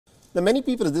Now, many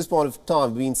people at this point of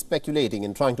time have been speculating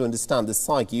and trying to understand the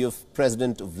psyche of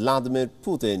President Vladimir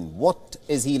Putin. What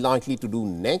is he likely to do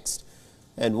next,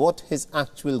 and what his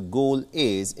actual goal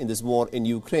is in this war in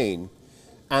Ukraine?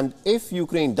 And if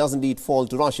Ukraine does indeed fall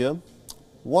to Russia,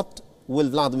 what will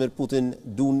Vladimir Putin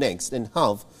do next, and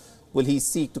how will he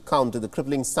seek to counter the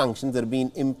crippling sanctions that are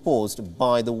being imposed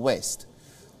by the West?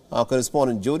 Our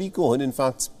correspondent Jody Cohen, in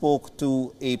fact, spoke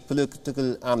to a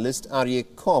political analyst, Aryeh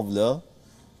Kovler,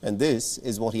 and this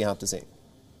is what he had to say.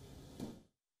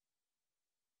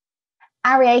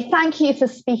 Aryeh, thank you for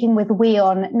speaking with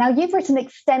WION. Now, you've written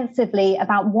extensively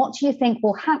about what you think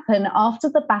will happen after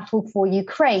the battle for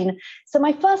Ukraine. So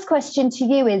my first question to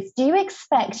you is, do you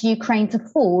expect Ukraine to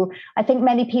fall? I think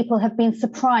many people have been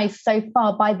surprised so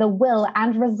far by the will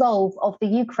and resolve of the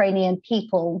Ukrainian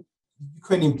people.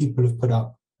 Ukrainian people have put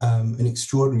up an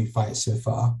extraordinary fight so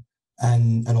far.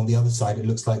 And on the other side, it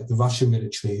looks like the Russian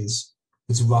military is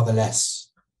rather less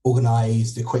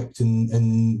organized, equipped,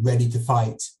 and ready to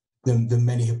fight than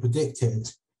many have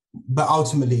predicted. But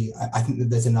ultimately, I think that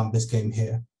there's a numbers game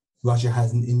here. Russia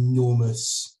has an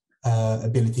enormous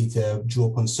ability to draw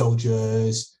upon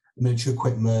soldiers, military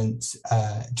equipment,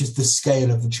 just the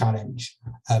scale of the challenge.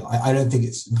 I don't think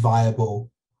it's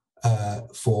viable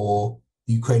for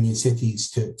Ukrainian cities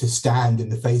to stand in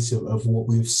the face of what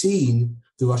we've seen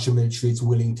the Russian military is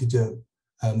willing to do.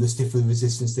 The stiffer the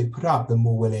resistance they put up, the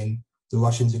more willing the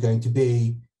Russians are going to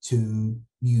be to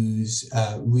use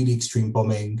really extreme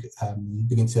bombing,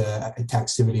 begin to attack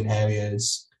civilian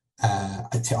areas,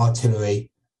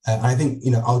 artillery. And I think,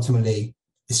 ultimately,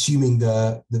 assuming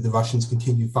that the Russians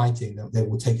continue fighting, that they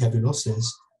will take heavy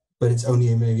losses, but it's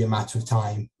only maybe a matter of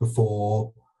time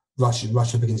before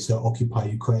Russia begins to occupy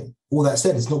Ukraine. All that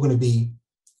said, it's not going to be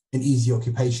an easy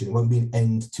occupation. It won't be an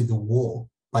end to the war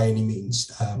by any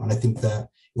means. And I think that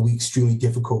it will be extremely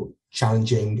difficult,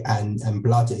 challenging, and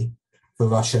bloody for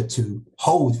Russia to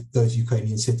hold those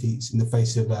Ukrainian cities in the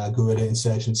face of guerrilla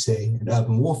insurgency and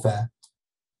urban warfare.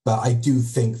 But I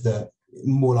think that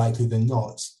more likely than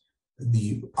not,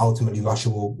 ultimately Russia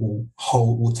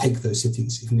will take those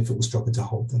cities, even if it will struggle to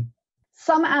hold them.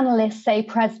 Some analysts say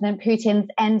President Putin's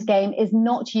endgame is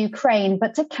not Ukraine,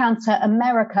 but to counter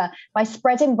America by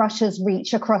spreading Russia's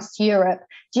reach across Europe.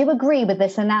 Do you agree with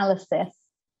this analysis?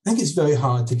 I think it's very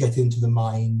hard to get into the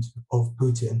mind of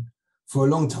Putin. For a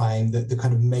long time, the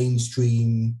kind of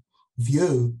mainstream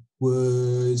view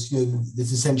was,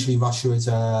 there's essentially Russia as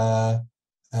a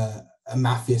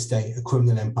mafia state, a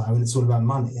criminal empire, and it's all about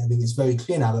money. I think it's very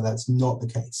clear now that that's not the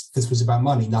case. If this was about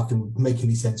money, nothing would make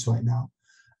any sense right now.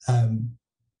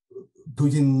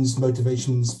 Putin's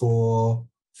motivations for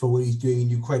what he's doing in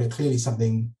Ukraine are clearly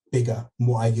something bigger,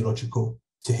 more ideological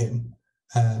to him.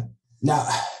 Now,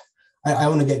 I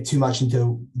don't want to get too much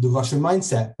into the Russian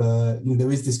mindset, but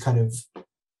there is this kind of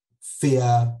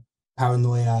fear,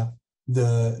 paranoia.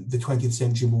 The 20th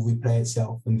century will replay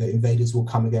itself, and the invaders will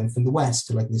come again from the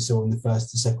West, like we saw in the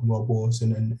First and Second World Wars,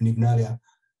 and even earlier.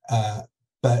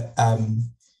 But the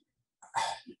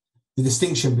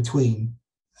distinction between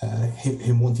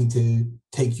him wanting to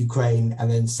take Ukraine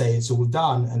and then say it's all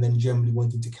done, and then generally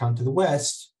wanting to counter the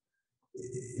West,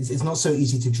 it's not so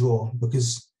easy to draw,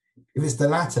 because if it's the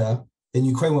latter, then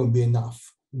Ukraine won't be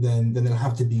enough. Then there'll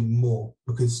have to be more,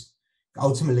 because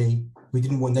ultimately we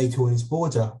didn't want NATO on its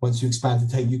border. Once you expand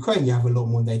to take Ukraine, you have a lot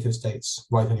more NATO states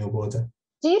right on your border.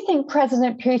 Do you think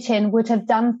President Putin would have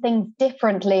done things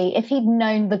differently if he'd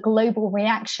known the global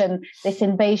reaction this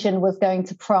invasion was going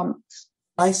to prompt?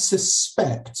 I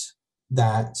suspect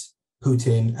that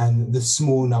Putin and the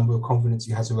small number of confidence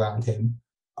he has around him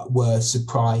were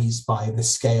surprised by the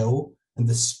scale and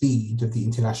the speed of the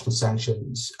international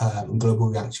sanctions and global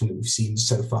reaction that we've seen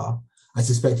so far. I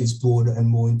suspect it's broader and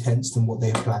more intense than what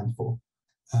they have planned for.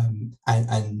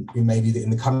 And it may be that in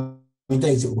the coming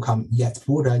days it will become yet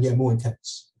broader and yet more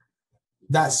intense.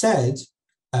 That said,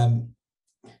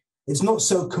 it's not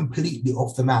so completely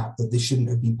off the map that this shouldn't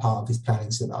have been part of his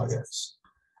planning scenarios.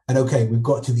 And okay, we've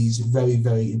got to these very,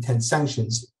 very intense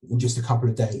sanctions in just a couple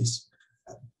of days,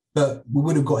 but we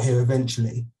would have got here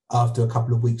eventually after a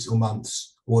couple of weeks or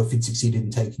months, or if he'd succeeded in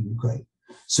taking Ukraine.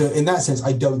 So in that sense,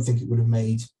 I don't think it would have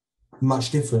made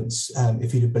much difference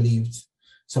if he'd have believed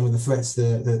some of the threats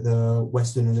the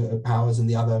Western powers and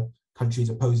the other countries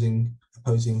opposing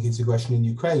his aggression in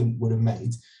Ukraine would have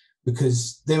made,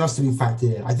 because they must have been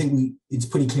factored in. I think it's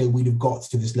pretty clear we'd have got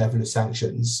to this level of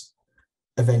sanctions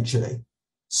eventually.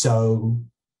 So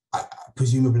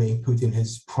presumably Putin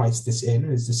has priced this in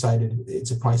and has decided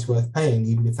it's a price worth paying,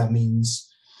 even if that means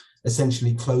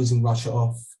essentially closing Russia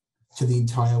off to the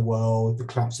entire world, the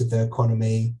collapse of their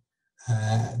economy,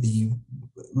 the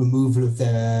removal of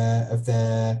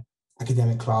their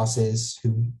academic classes who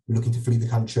were looking to flee the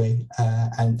country,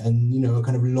 and you know, a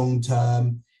kind of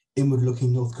long-term,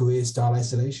 inward-looking North Korea-style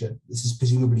isolation. This is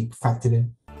presumably factored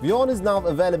in. WION is now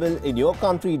available in your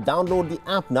country. Download the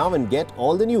app now and get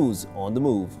all the news on the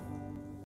move.